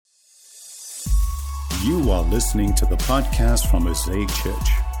You are listening to the podcast from Mosaic Church.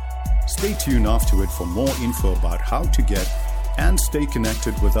 Stay tuned afterward for more info about how to get and stay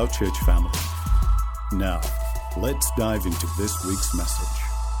connected with our church family. Now, let's dive into this week's message.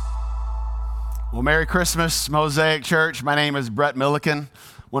 Well, Merry Christmas, Mosaic Church. My name is Brett Milliken,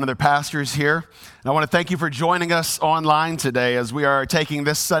 one of their pastors here. And I want to thank you for joining us online today as we are taking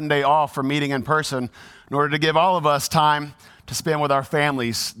this Sunday off from meeting in person in order to give all of us time to spend with our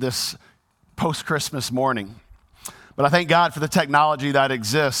families this post-Christmas morning. But I thank God for the technology that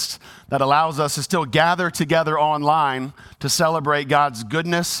exists that allows us to still gather together online to celebrate God's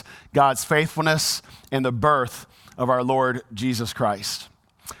goodness, God's faithfulness, and the birth of our Lord Jesus Christ.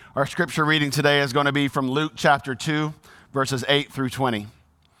 Our scripture reading today is going to be from Luke chapter 2, verses 8 through 20.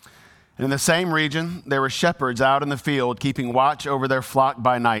 And in the same region, there were shepherds out in the field keeping watch over their flock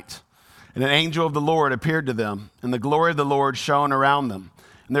by night. And an angel of the Lord appeared to them, and the glory of the Lord shone around them.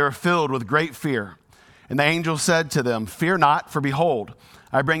 And they were filled with great fear. And the angel said to them, "Fear not, for behold,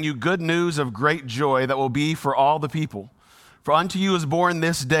 I bring you good news of great joy that will be for all the people. For unto you is born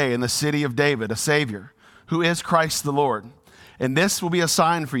this day in the city of David a Savior, who is Christ the Lord. And this will be a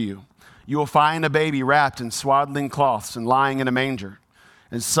sign for you. You will find a baby wrapped in swaddling cloths and lying in a manger."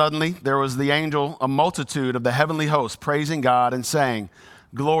 And suddenly there was the angel, a multitude of the heavenly host, praising God and saying,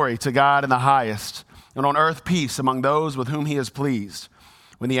 "Glory to God in the highest, and on earth peace among those with whom he is pleased."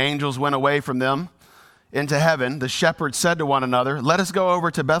 When the angels went away from them into heaven, the shepherds said to one another, "Let us go over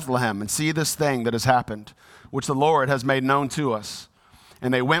to Bethlehem and see this thing that has happened, which the Lord has made known to us."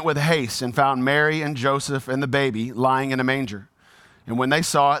 And they went with haste and found Mary and Joseph and the baby lying in a manger. And when they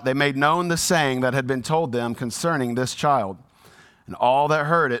saw it, they made known the saying that had been told them concerning this child. And all that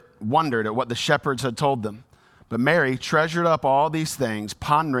heard it wondered at what the shepherds had told them. But Mary treasured up all these things,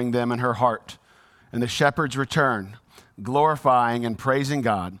 pondering them in her heart. And the shepherds returned, glorifying and praising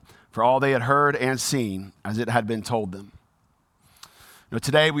God for all they had heard and seen as it had been told them.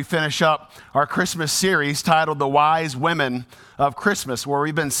 Today we finish up our Christmas series titled The Wise Women of Christmas, where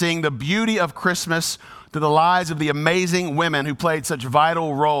we've been seeing the beauty of Christmas through the lives of the amazing women who played such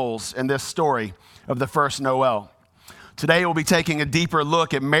vital roles in this story of the first Noel. Today we'll be taking a deeper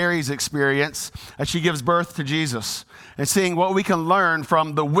look at Mary's experience as she gives birth to Jesus and seeing what we can learn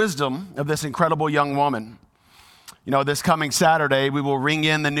from the wisdom of this incredible young woman. This coming Saturday, we will ring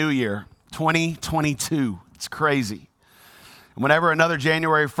in the new year, 2022. It's crazy. And whenever another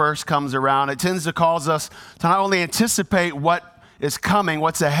January 1st comes around, it tends to cause us to not only anticipate what is coming,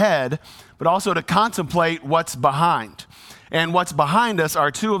 what's ahead, but also to contemplate what's behind. And what's behind us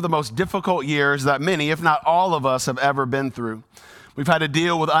are two of the most difficult years that many, if not all of us, have ever been through. We've had to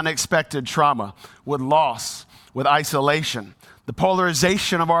deal with unexpected trauma, with loss, with isolation, the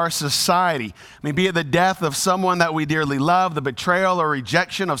polarization of our society. Be it the death of someone that we dearly love, the betrayal or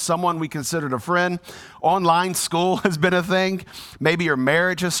rejection of someone we considered a friend. Online school has been a thing. Maybe your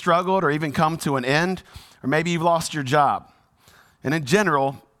marriage has struggled or even come to an end, or maybe you've lost your job. And in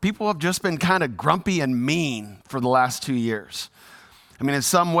general, people have just been kind of grumpy and mean for the last 2 years. In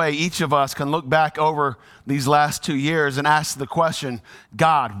some way, each of us can look back over these last 2 years and ask the question,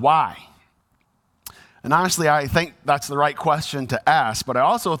 God, why? And honestly, I think that's the right question to ask, but I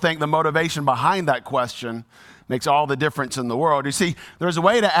also think the motivation behind that question makes all the difference in the world. You see, there's a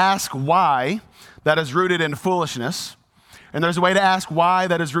way to ask why that is rooted in foolishness, and there's a way to ask why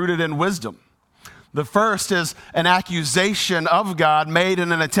that is rooted in wisdom. The first is an accusation of God made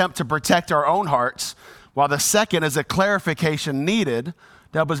in an attempt to protect our own hearts, while the second is a clarification needed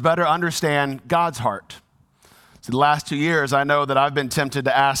to help us better understand God's heart. So the last 2 years, I know that I've been tempted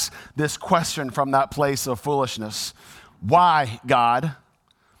to ask this question from that place of foolishness. Why, God?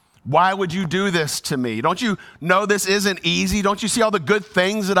 Why would you do this to me? Don't you know this isn't easy? Don't you see all the good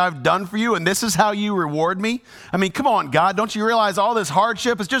things that I've done for you, and this is how you reward me? Come on, God, don't you realize all this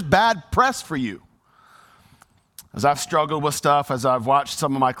hardship is just bad press for you? As I've struggled with stuff, as I've watched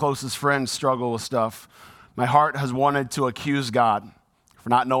some of my closest friends struggle with stuff, my heart has wanted to accuse God for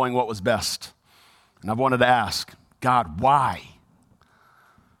not knowing what was best. And I've wanted to ask, God, why?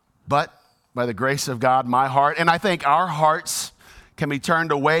 But by the grace of God, my heart, and I think our hearts can be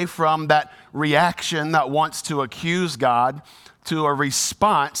turned away from that reaction that wants to accuse God to a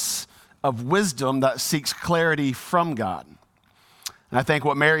response of wisdom that seeks clarity from God. And I think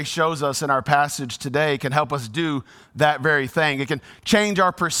what Mary shows us in our passage today can help us do that very thing. It can change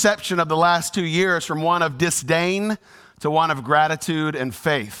our perception of the last 2 years from one of disdain to one of gratitude and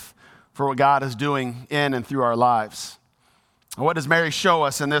faith for what God is doing in and through our lives. What does Mary show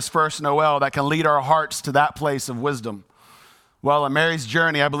us in this first Noel that can lead our hearts to that place of wisdom? Well, in Mary's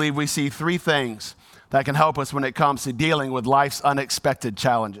journey, I believe we see 3 things that can help us when it comes to dealing with life's unexpected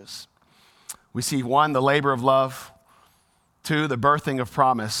challenges. We see 1, the labor of love, 2, the birthing of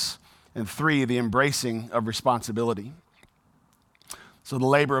promise, and 3, the embracing of responsibility. So the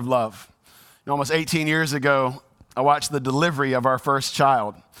labor of love. Almost 18 years ago, I watched the delivery of our first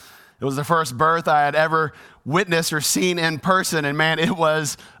child. It was the first birth I had ever witnessed or seen in person, and man, it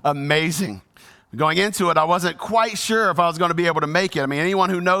was amazing. Going into it, I wasn't quite sure if I was going to be able to make it. I mean, anyone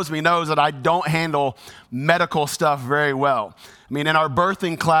who knows me knows that I don't handle medical stuff very well. I mean, in our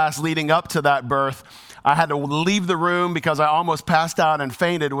birthing class leading up to that birth, I had to leave the room because I almost passed out and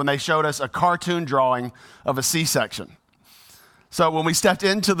fainted when they showed us a cartoon drawing of a C-section. So when we stepped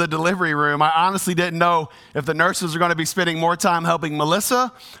into the delivery room, I honestly didn't know if the nurses were going to be spending more time helping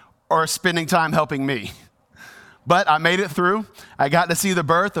Melissa or spending time helping me. But I made it through. I got to see the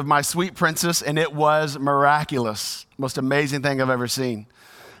birth of my sweet princess, and it was miraculous. Most amazing thing I've ever seen.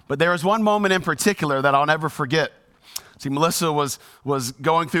 But there was one moment in particular that I'll never forget. See, Melissa was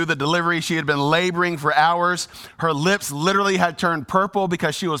going through the delivery. She had been laboring for hours. Her lips literally had turned purple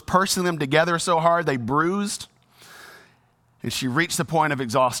because she was pursing them together so hard they bruised. And she reached the point of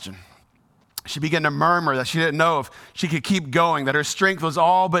exhaustion. She began to murmur that she didn't know if she could keep going, that her strength was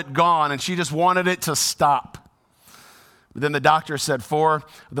all but gone, and she just wanted it to stop. But then the doctor said 4 of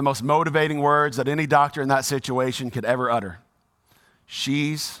the most motivating words that any doctor in that situation could ever utter.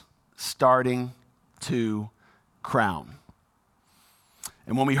 She's starting to crown.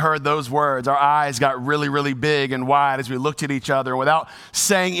 And when we heard those words, our eyes got really, really big and wide as we looked at each other. And without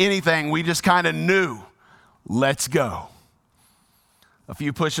saying anything, we just kind of knew, let's go. A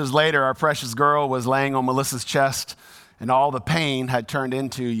few pushes later, our precious girl was laying on Melissa's chest, and all the pain had turned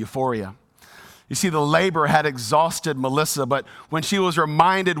into euphoria. You see, the labor had exhausted Melissa, but when she was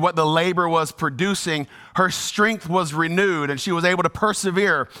reminded what the labor was producing, her strength was renewed, and she was able to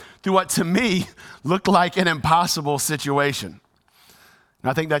persevere through what to me looked like an impossible situation. And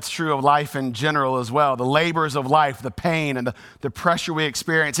I think that's true of life in general as well. The labors of life, the pain and the pressure we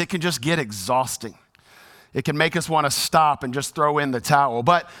experience, it can just get exhausting. It can make us want to stop and just throw in the towel.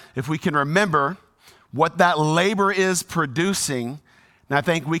 But if we can remember what that labor is producing, and I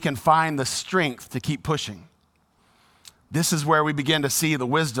think we can find the strength to keep pushing. This is where we begin to see the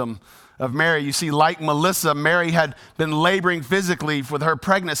wisdom of Mary. You see, like Melissa, Mary had been laboring physically with her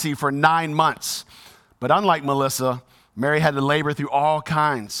pregnancy for 9 months. But unlike Melissa, Mary had to labor through all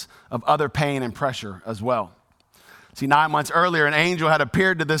kinds of other pain and pressure as well. See, 9 months earlier, an angel had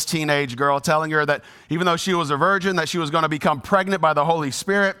appeared to this teenage girl, telling her that even though she was a virgin, that she was going to become pregnant by the Holy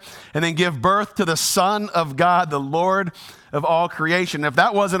Spirit and then give birth to the Son of God, the Lord of all creation. If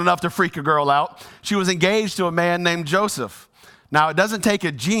that wasn't enough to freak a girl out, she was engaged to a man named Joseph. Now, it doesn't take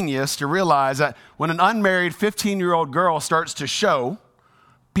a genius to realize that when an unmarried 15-year-old girl starts to show,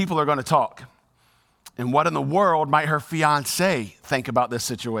 people are going to talk. And what in the world might her fiancé think about this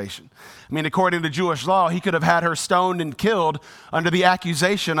situation? I mean, according to Jewish law, he could have had her stoned and killed under the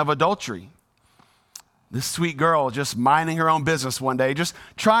accusation of adultery. This sweet girl just minding her own business one day, just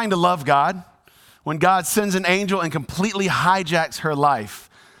trying to love God. When God sends an angel and completely hijacks her life,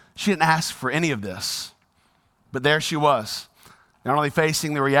 she didn't ask for any of this. But there she was, not only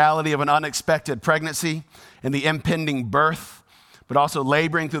facing the reality of an unexpected pregnancy and the impending birth, but also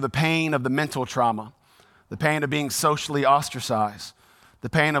laboring through the pain of the mental trauma, the pain of being socially ostracized, the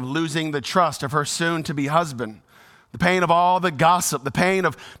pain of losing the trust of her soon-to-be husband, the pain of all the gossip, the pain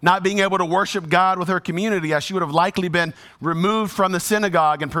of not being able to worship God with her community, as she would have likely been removed from the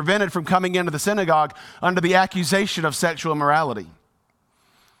synagogue and prevented from coming into the synagogue under the accusation of sexual immorality.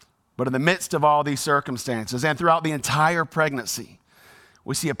 But in the midst of all these circumstances and throughout the entire pregnancy,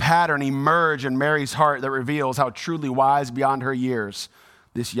 we see a pattern emerge in Mary's heart that reveals how truly wise beyond her years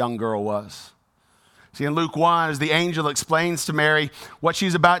this young girl was. See, in Luke 1, as the angel explains to Mary what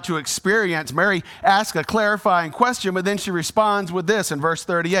she's about to experience, Mary asks a clarifying question, but then she responds with this in verse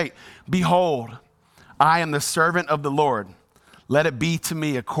 38. Behold, I am the servant of the Lord. Let it be to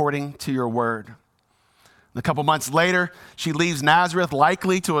me according to your word. A couple months later, she leaves Nazareth,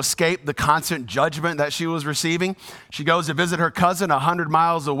 likely to escape the constant judgment that she was receiving. She goes to visit her cousin 100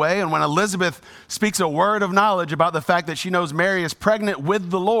 miles away, and when Elizabeth speaks a word of knowledge about the fact that she knows Mary is pregnant with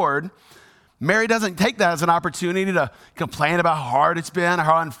the Lord, Mary doesn't take that as an opportunity to complain about how hard it's been or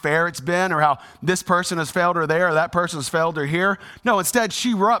how unfair it's been or how this person has failed her there or that person has failed her here. No, instead,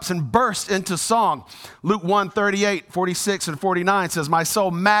 she erupts and bursts into song. Luke 1, 38, 46, and 49 says, My soul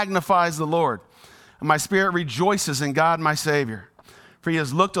magnifies the Lord, and my spirit rejoices in God my Savior, for he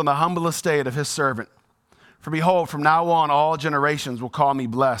has looked on the humble estate of his servant. For behold, from now on all generations will call me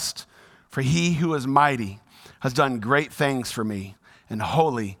blessed, for he who is mighty has done great things for me, and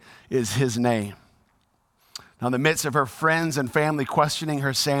holy is his name. Now, in the midst of her friends and family questioning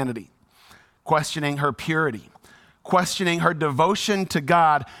her sanity, questioning her purity, questioning her devotion to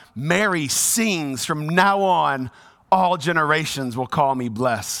God, Mary sings, "From now on, all generations will call me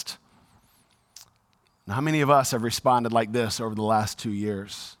blessed." Now, how many of us have responded like this over the last 2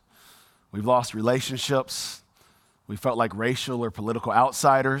 years? We've lost relationships. We felt like racial or political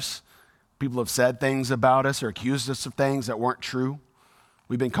outsiders. People have said things about us or accused us of things that weren't true.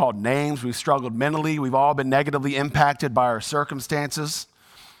 We've been called names. We've struggled mentally. We've all been negatively impacted by our circumstances.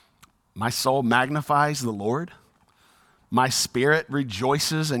 My soul magnifies the Lord. My spirit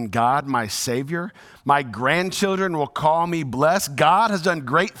rejoices in God, my Savior. My grandchildren will call me blessed. God has done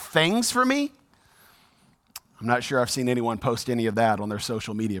great things for me. I'm not sure I've seen anyone post any of that on their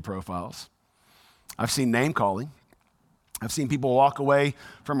social media profiles. I've seen name calling. I've seen people walk away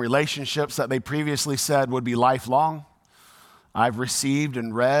from relationships that they previously said would be lifelong. I've received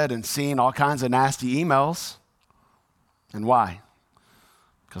and read and seen all kinds of nasty emails. And why?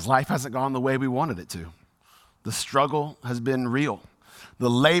 Because life hasn't gone the way we wanted it to. The struggle has been real. The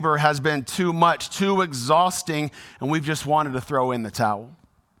labor has been too much, too exhausting, and we've just wanted to throw in the towel.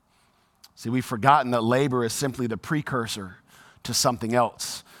 See, we've forgotten that labor is simply the precursor to something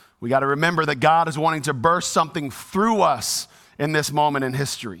else. We got to remember that God is wanting to burst something through us in this moment in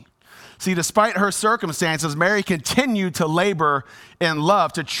history. See, despite her circumstances, Mary continued to labor in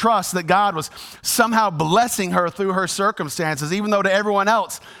love, to trust that God was somehow blessing her through her circumstances, even though to everyone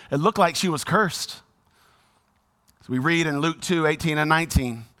else it looked like she was cursed. So we read in Luke 2:18 and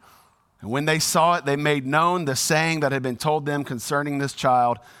 19, "And when they saw it, they made known the saying that had been told them concerning this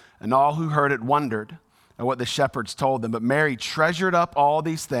child, and all who heard it wondered at what the shepherds told them. But Mary treasured up all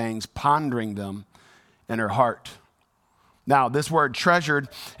these things, pondering them in her heart." Now, this word treasured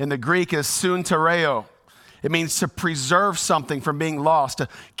in the Greek is suntereo. It means to preserve something from being lost, to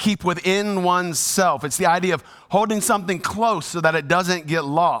keep within oneself. It's the idea of holding something close so that it doesn't get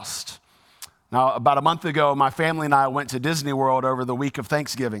lost. Now, about a month ago, my family and I went to Disney World over the week of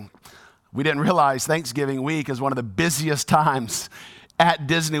Thanksgiving. We didn't realize Thanksgiving week is one of the busiest times at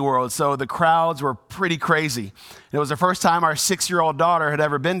Disney World, so the crowds were pretty crazy. It was the first time our 6-year-old daughter had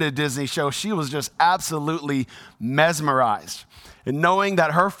ever been to a Disney show. She was just absolutely mesmerized. And knowing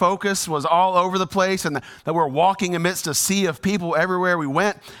that her focus was all over the place and that we're walking amidst a sea of people everywhere we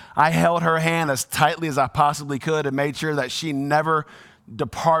went, I held her hand as tightly as I possibly could and made sure that she never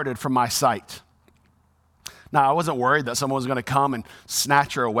departed from my sight. Now, I wasn't worried that someone was going to come and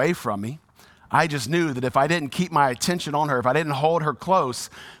snatch her away from me. I just knew that if I didn't keep my attention on her, if I didn't hold her close,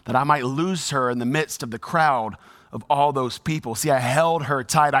 that I might lose her in the midst of the crowd of all those people. See, I held her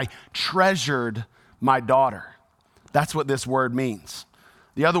tight. I treasured my daughter. That's what this word means.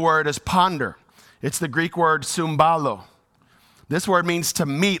 The other word is ponder. It's the Greek word sumbalo. This word means to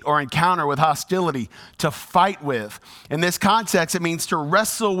meet or encounter with hostility, to fight with. In this context, it means to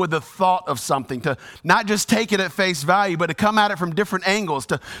wrestle with the thought of something, to not just take it at face value, but to come at it from different angles,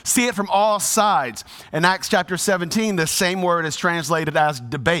 to see it from all sides. In Acts chapter 17, the same word is translated as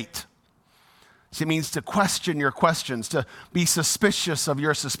debate. So it means to question your questions, to be suspicious of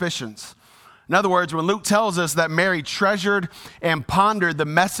your suspicions. In other words, when Luke tells us that Mary treasured and pondered the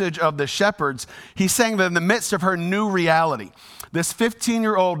message of the shepherds, he's saying that in the midst of her new reality, this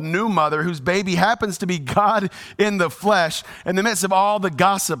 15-year-old new mother whose baby happens to be God in the flesh, in the midst of all the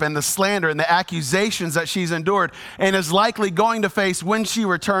gossip and the slander and the accusations that she's endured and is likely going to face when she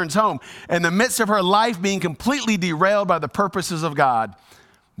returns home, in the midst of her life being completely derailed by the purposes of God,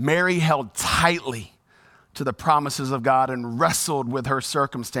 Mary held tightly to the promises of God and wrestled with her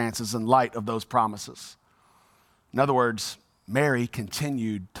circumstances in light of those promises. In other words, Mary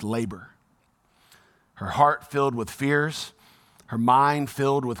continued to labor. Her heart filled with fears, her mind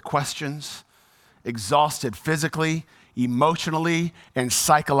filled with questions, exhausted physically, emotionally, and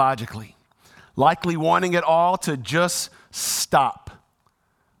psychologically, likely wanting it all to just stop.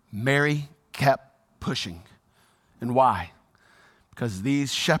 Mary kept pushing. And why? Because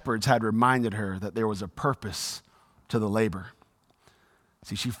these shepherds had reminded her that there was a purpose to the labor.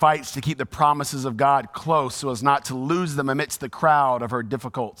 See, she fights to keep the promises of God close so as not to lose them amidst the crowd of her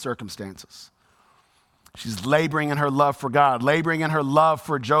difficult circumstances. She's laboring in her love for God, laboring in her love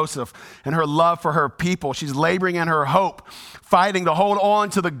for Joseph, and her love for her people. She's laboring in her hope, fighting to hold on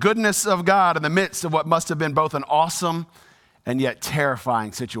to the goodness of God in the midst of what must have been both an awesome and yet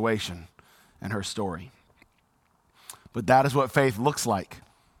terrifying situation in her story. But that is what faith looks like.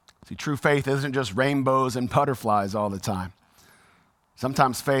 See, true faith isn't just rainbows and butterflies all the time.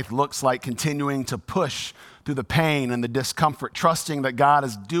 Sometimes faith looks like continuing to push through the pain and the discomfort, trusting that God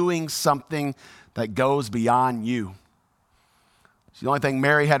is doing something that goes beyond you. So the only thing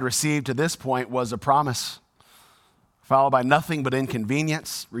Mary had received to this point was a promise followed by nothing but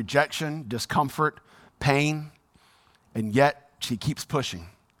inconvenience, rejection, discomfort, pain, and yet she keeps pushing.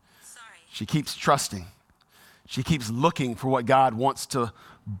 She keeps trusting. She keeps looking for what God wants to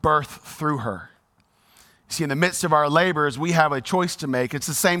birth through her. See, in the midst of our labors, we have a choice to make. It's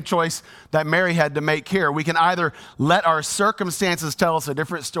the same choice that Mary had to make here. We can either let our circumstances tell us a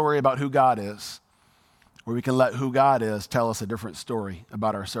different story about who God is, or we can let who God is tell us a different story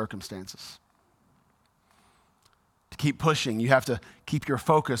about our circumstances. To keep pushing, you have to keep your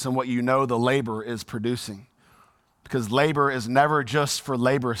focus on what you know the labor is producing. Because labor is never just for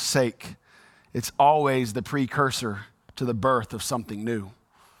labor's sake. It's always the precursor to the birth of something new.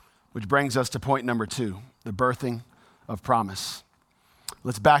 Which brings us to point number 2, the birthing of promise.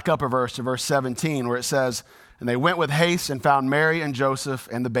 Let's back up a verse to verse 17 where it says, "And they went with haste and found Mary and Joseph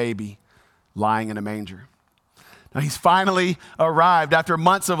and the baby lying in a manger." Now he's finally arrived after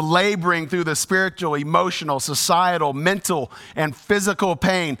months of laboring through the spiritual, emotional, societal, mental, and physical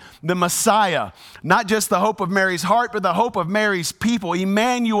pain. The Messiah, not just the hope of Mary's heart, but the hope of Mary's people.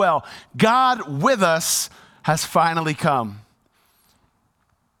 Emmanuel, God with us, has finally come.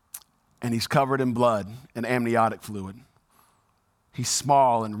 And he's covered in blood and amniotic fluid. He's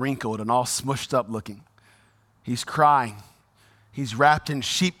small and wrinkled and all smushed up looking. He's crying. He's wrapped in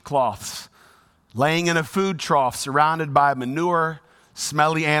sheep cloths, laying in a food trough surrounded by manure,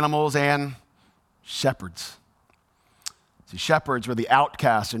 smelly animals, and shepherds. See, shepherds were the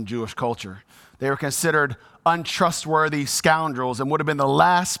outcasts in Jewish culture. They were considered untrustworthy scoundrels and would have been the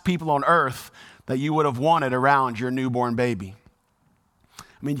last people on earth that you would have wanted around your newborn baby.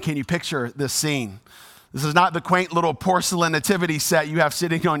 I mean, can you picture this scene? This is not the quaint little porcelain nativity set you have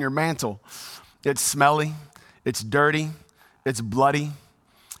sitting on your mantle. It's smelly, it's dirty, it's bloody.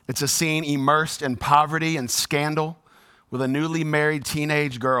 It's a scene immersed in poverty and scandal with a newly married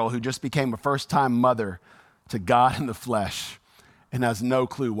teenage girl who just became a first-time mother to God in the flesh and has no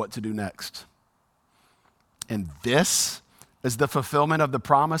clue what to do next. And this is the fulfillment of the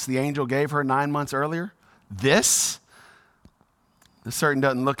promise the angel gave her 9 months earlier. This certainly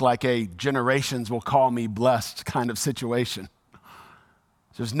doesn't look like a generations will call me blessed kind of situation.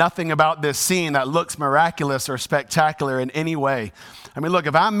 There's nothing about this scene that looks miraculous or spectacular in any way. I mean, look,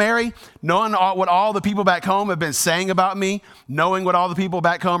 if I'm Mary, knowing what all the people back home have been saying about me, knowing what all the people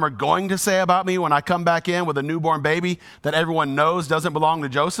back home are going to say about me when I come back in with a newborn baby that everyone knows doesn't belong to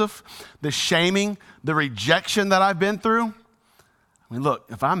Joseph, the shaming, the rejection that I've been through. I mean, look,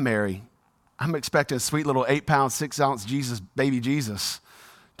 if I'm Mary, I'm expecting a sweet little 8-pound, 6-ounce baby Jesus,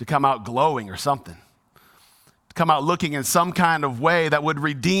 to come out glowing or something. To come out looking in some kind of way that would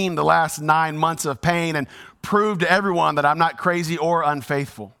redeem the last 9 months of pain and prove to everyone that I'm not crazy or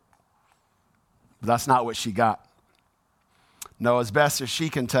unfaithful. But that's not what she got. No, as best as she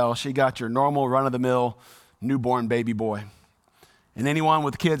can tell, she got your normal run-of-the-mill newborn baby boy. And anyone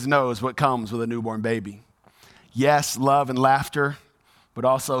with kids knows what comes with a newborn baby. Yes, love and laughter, but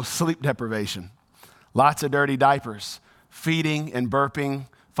also sleep deprivation. Lots of dirty diapers, feeding and burping,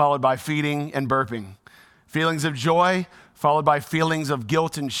 followed by feeding and burping. Feelings of joy, followed by feelings of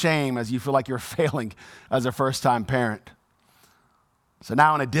guilt and shame as you feel like you're failing as a first-time parent. So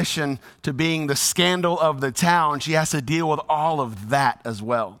now, in addition to being the scandal of the town, she has to deal with all of that as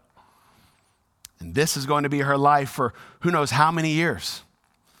well. And this is going to be her life for who knows how many years.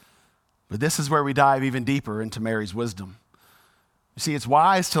 But this is where we dive even deeper into Mary's wisdom. You see, it's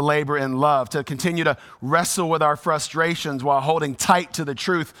wise to labor in love, to continue to wrestle with our frustrations while holding tight to the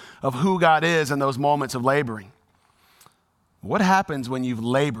truth of who God is in those moments of laboring. What happens when you've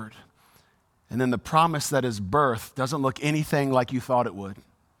labored and then the promise that is birthed doesn't look anything like you thought it would?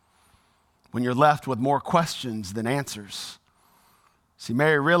 When you're left with more questions than answers. See,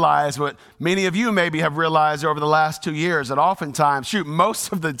 Mary realized what many of you maybe have realized over the last 2 years, that oftentimes,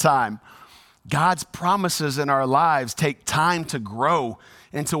 most of the time, God's promises in our lives take time to grow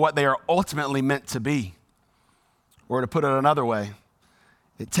into what they are ultimately meant to be. Or to put it another way,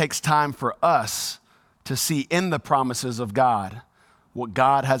 it takes time for us to see in the promises of God what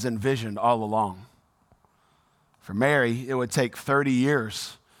God has envisioned all along. For Mary, it would take 30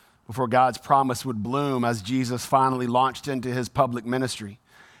 years before God's promise would bloom as Jesus finally launched into his public ministry,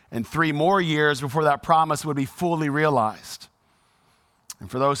 and 3 more years before that promise would be fully realized. And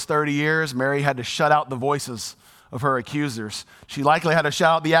for those 30 years, Mary had to shut out the voices of her accusers. She likely had to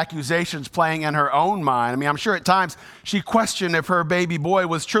shout out the accusations playing in her own mind. I mean, I'm sure at times she questioned if her baby boy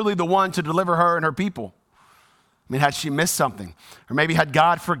was truly the one to deliver her and her people. I mean, had she missed something? Or maybe had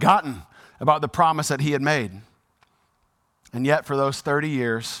God forgotten about the promise that he had made? And yet, for those 30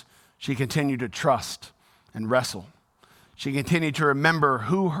 years, she continued to trust and wrestle. She continued to remember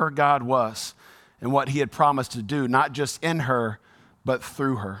who her God was and what he had promised to do, not just in her, but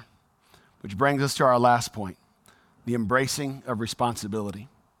through her. Which brings us to our last point, the embracing of responsibility.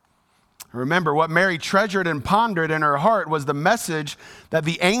 Remember, what Mary treasured and pondered in her heart was the message that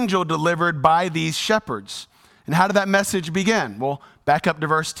the angel delivered by these shepherds. And how did that message begin? Well, back up to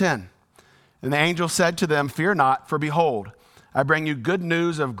verse 10. And the angel said to them, "Fear not, for behold, I bring you good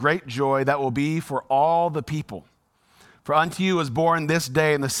news of great joy that will be for all the people. For unto you is born this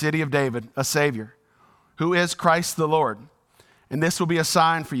day in the city of David a Savior, who is Christ the Lord. And this will be a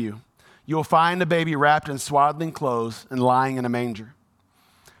sign for you. You will find a baby wrapped in swaddling clothes and lying in a manger."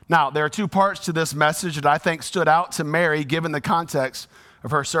 Now, there are two parts to this message that I think stood out to Mary given the context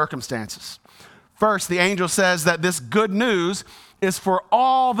of her circumstances. First, the angel says that this good news is for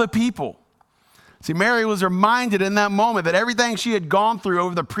all the people. See, Mary was reminded in that moment that everything she had gone through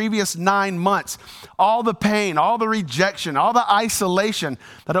over the previous 9 months, all the pain, all the rejection, all the isolation,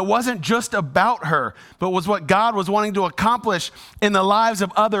 that it wasn't just about her, but was what God was wanting to accomplish in the lives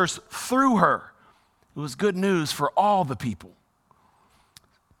of others through her. It was good news for all the people.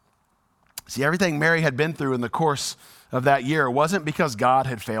 See, everything Mary had been through in the course of that year wasn't because God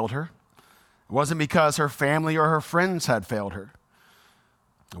had failed her. It wasn't because her family or her friends had failed her.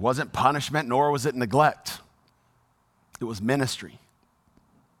 It wasn't punishment, nor was it neglect. It was ministry.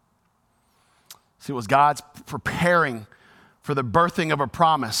 See, it was God's preparing for the birthing of a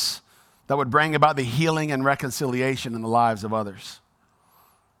promise that would bring about the healing and reconciliation in the lives of others.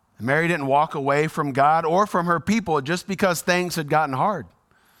 And Mary didn't walk away from God or from her people just because things had gotten hard.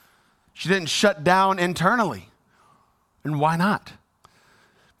 She didn't shut down internally. And why not?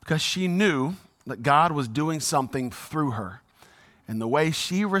 Because she knew that God was doing something through her. And the way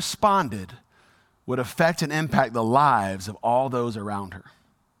she responded would affect and impact the lives of all those around her.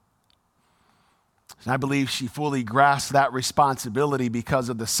 And I believe she fully grasped that responsibility because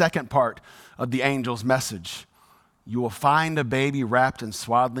of the second part of the angel's message. You will find a baby wrapped in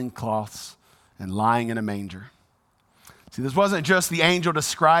swaddling cloths and lying in a manger. See, this wasn't just the angel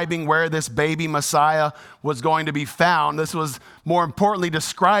describing where this baby Messiah was going to be found. This was more importantly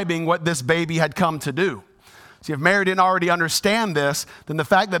describing what this baby had come to do. See, if Mary didn't already understand this, then the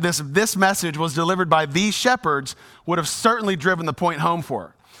fact that this message was delivered by these shepherds would have certainly driven the point home for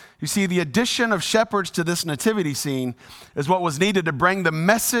her. You see, the addition of shepherds to this nativity scene is what was needed to bring the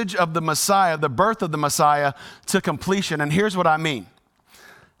message of the Messiah, the birth of the Messiah, to completion. And here's what I mean.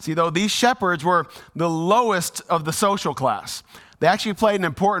 See, though these shepherds were the lowest of the social class, they actually played an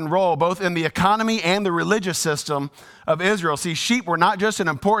important role both in the economy and the religious system of Israel. See, sheep were not just an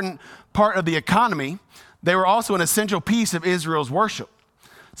important part of the economy, they were also an essential piece of Israel's worship.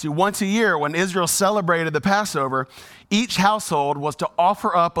 See, once a year when Israel celebrated the Passover, each household was to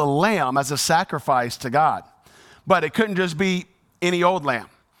offer up a lamb as a sacrifice to God. But it couldn't just be any old lamb.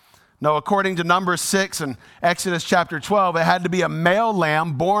 No, according to Numbers 6 and Exodus chapter 12, it had to be a male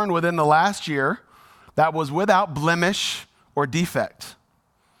lamb born within the last year that was without blemish or defect.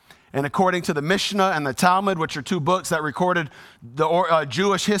 And according to the Mishnah and the Talmud, which are two books that recorded the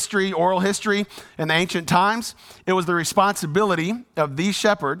Jewish history, oral history in the ancient times, it was the responsibility of these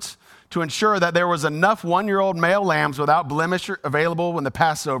shepherds to ensure that there was enough one-year-old male lambs without blemish available when the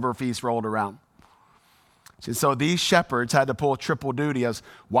Passover feast rolled around. And so these shepherds had to pull triple duty as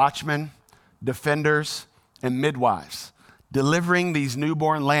watchmen, defenders, and midwives, delivering these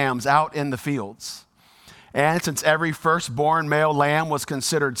newborn lambs out in the fields. And since every firstborn male lamb was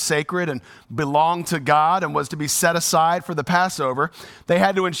considered sacred and belonged to God and was to be set aside for the Passover, they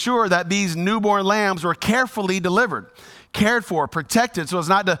had to ensure that these newborn lambs were carefully delivered, cared for, protected so as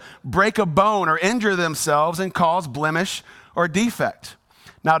not to break a bone or injure themselves and cause blemish or defect.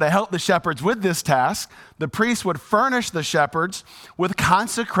 Now, to help the shepherds with this task, the priests would furnish the shepherds with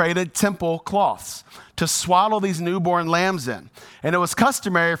consecrated temple cloths to swaddle these newborn lambs in. And it was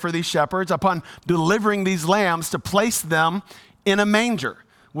customary for these shepherds, upon delivering these lambs, to place them in a manger,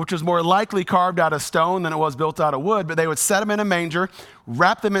 which was more likely carved out of stone than it was built out of wood. But they would set them in a manger,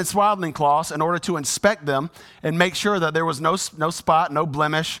 wrap them in swaddling cloths in order to inspect them and make sure that there was no spot, no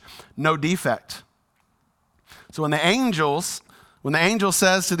blemish, no defect. So when the angel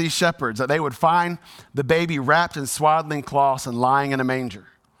says to these shepherds that they would find the baby wrapped in swaddling cloths and lying in a manger,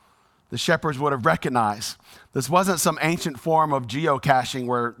 the shepherds would have recognized this wasn't some ancient form of geocaching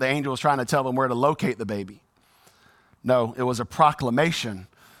where the angel was trying to tell them where to locate the baby. No, it was a proclamation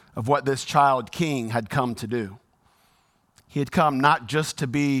of what this child king had come to do. He had come not just to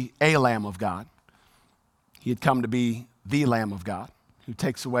be a Lamb of God. He had come to be the Lamb of God who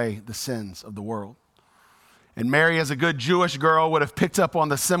takes away the sins of the world. And Mary, as a good Jewish girl, would have picked up on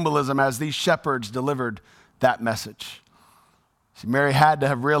the symbolism as these shepherds delivered that message. See, Mary had to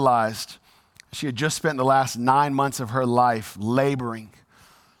have realized She had just spent the last 9 months of her life laboring.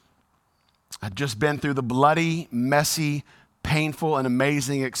 Had just been through the bloody, messy, painful, and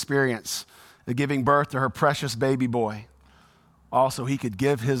amazing experience of giving birth to her precious baby boy. Also, he could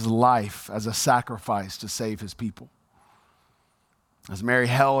give his life as a sacrifice to save his people. As Mary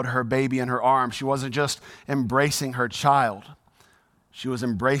held her baby in her arms, she wasn't just embracing her child. She was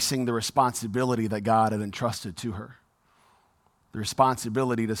embracing the responsibility that God had entrusted to her. The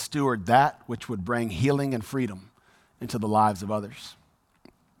responsibility to steward that which would bring healing and freedom into the lives of others.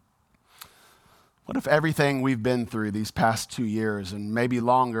 What if everything we've been through these past 2 years, and maybe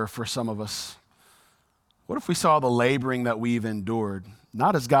longer for some of us, what if we saw the laboring that we've endured,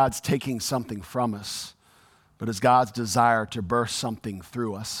 not as God's taking something from us, but as God's desire to burst something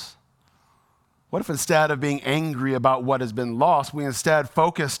through us? What if instead of being angry about what has been lost, we instead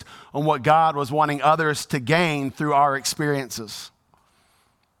focused on what God was wanting others to gain through our experiences?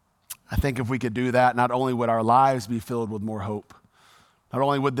 I think if we could do that, not only would our lives be filled with more hope, not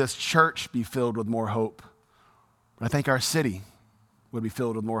only would this church be filled with more hope, but I think our city would be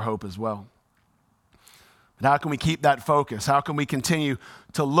filled with more hope as well. But how can we keep that focus? How can we continue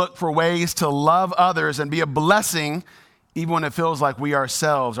to look for ways to love others and be a blessing even when it feels like we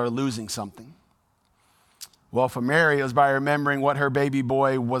ourselves are losing something? Well, for Mary, it was by remembering what her baby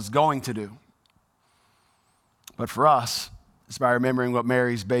boy was going to do. But for us, it's by remembering what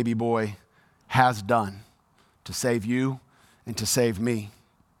Mary's baby boy has done to save you and to save me.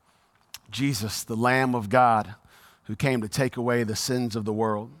 Jesus, the Lamb of God, who came to take away the sins of the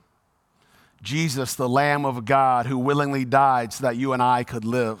world. Jesus, the Lamb of God, who willingly died so that you and I could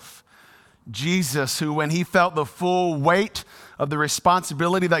live. Jesus, who when he felt the full weight of the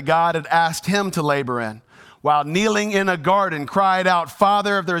responsibility that God had asked him to labor in, while kneeling in a garden, cried out,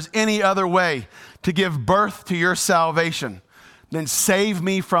 "Father, if there's any other way to give birth to your salvation, then save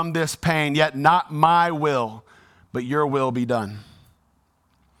me from this pain, yet not my will, but your will be done."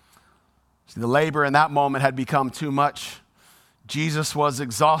 See, the labor in that moment had become too much. Jesus was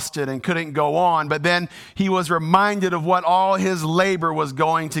exhausted and couldn't go on, but then he was reminded of what all his labor was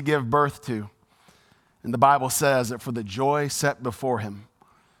going to give birth to. And the Bible says that for the joy set before him,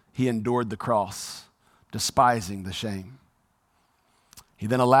 he endured the cross, despising the shame. He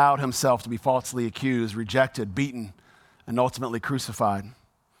then allowed himself to be falsely accused, rejected, beaten, and ultimately crucified.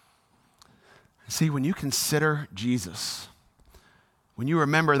 See, when you consider Jesus, when you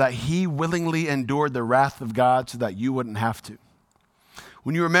remember that he willingly endured the wrath of God so that you wouldn't have to,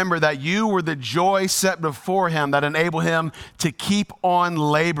 when you remember that you were the joy set before him that enabled him to keep on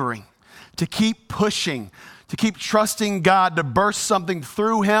laboring, to keep pushing, to keep trusting God to burst something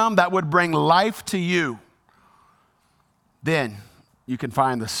through him that would bring life to you, then you can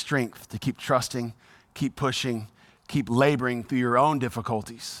find the strength to keep trusting, keep pushing, keep laboring through your own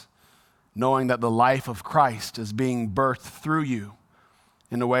difficulties, knowing that the life of Christ is being birthed through you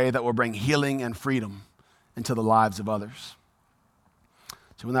in a way that will bring healing and freedom into the lives of others.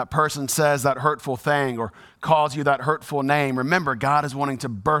 So when that person says that hurtful thing or calls you that hurtful name, remember God is wanting to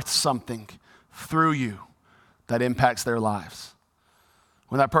birth something through you that impacts their lives.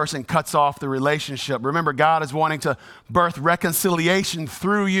 When that person cuts off the relationship, remember God is wanting to birth reconciliation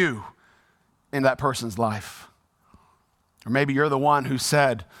through you in that person's life. Or maybe you're the one who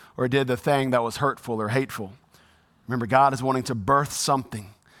said or did the thing that was hurtful or hateful. Remember God is wanting to birth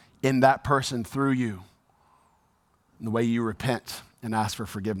something in that person through you in the way you repent and ask for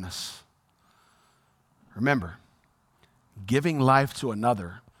forgiveness. Remember, giving life to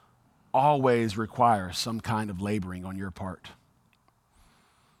another always requires some kind of laboring on your part.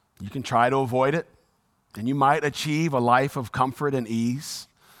 You can try to avoid it, and you might achieve a life of comfort and ease,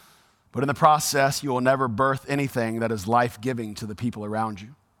 but in the process, you will never birth anything that is life-giving to the people around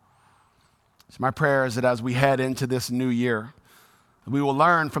you. So my prayer is that as we head into this new year, we will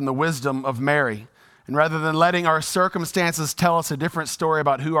learn from the wisdom of Mary, and rather than letting our circumstances tell us a different story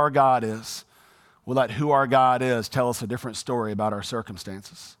about who our God is, we'll let who our God is tell us a different story about our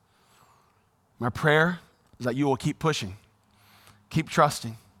circumstances. My prayer is that you will keep pushing, keep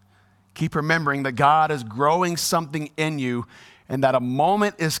trusting, keep remembering that God is growing something in you and that a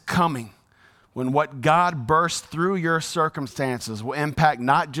moment is coming when what God bursts through your circumstances will impact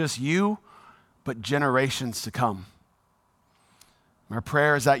not just you, but generations to come. My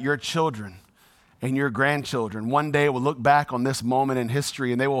prayer is that your children and your grandchildren one day will look back on this moment in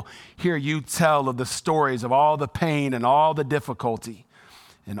history and they will hear you tell of the stories of all the pain and all the difficulty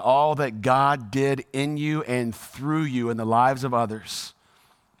and all that God did in you and through you in the lives of others,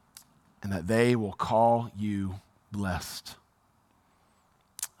 and that they will call you blessed.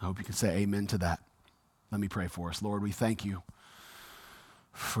 I hope you can say amen to that. Let me pray for us. Lord, we thank you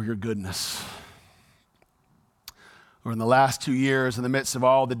for your goodness. Lord, in the last 2 years, in the midst of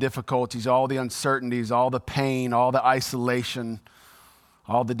all the difficulties, all the uncertainties, all the pain, all the isolation,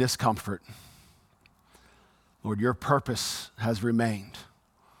 all the discomfort, Lord, your purpose has remained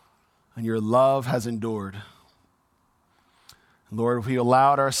and your love has endured. Lord, we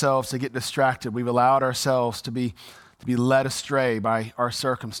allowed ourselves to get distracted. We've allowed ourselves to be led astray by our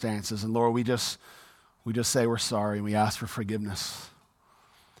circumstances. And Lord, we just say we're sorry and we ask for forgiveness.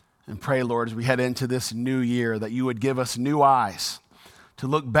 And pray, Lord, as we head into this new year, that you would give us new eyes to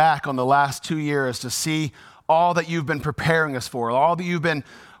look back on the last 2 years, to see all that you've been preparing us for, all that you've been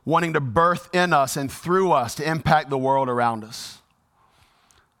wanting to birth in us and through us to impact the world around us.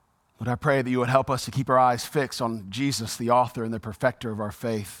 Lord, I pray that you would help us to keep our eyes fixed on Jesus, the author and the perfecter of our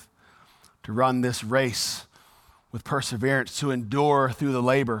faith, to run this race with perseverance, to endure through the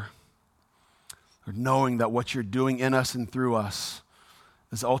labor, Lord, knowing that what you're doing in us and through us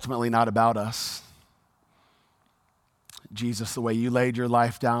is ultimately not about us. Jesus, the way you laid your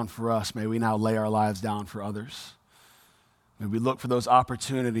life down for us, may we now lay our lives down for others. May we look for those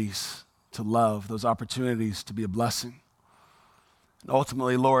opportunities to love, those opportunities to be a blessing. And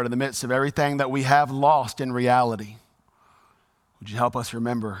ultimately, Lord, in the midst of everything that we have lost in reality, would you help us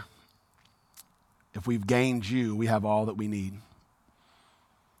remember, if we've gained you, we have all that we need.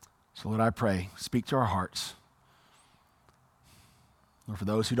 So Lord, I pray, speak to our hearts. Lord, for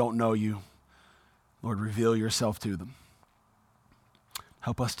those who don't know you, Lord, reveal yourself to them.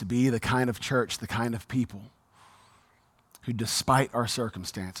 Help us to be the kind of church, the kind of people who, despite our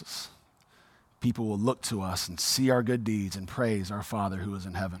circumstances, people will look to us and see our good deeds and praise our Father who is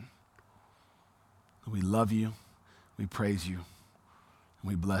in heaven. We love you, we praise you, and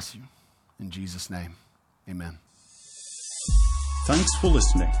we bless you. In Jesus' name, amen. Thanks for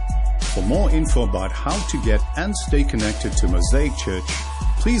listening. For more info about how to get and stay connected to Mosaic Church,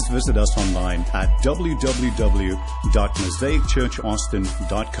 please visit us online at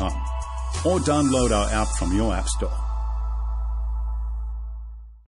www.mosaicchurchaustin.com or download our app from your app store.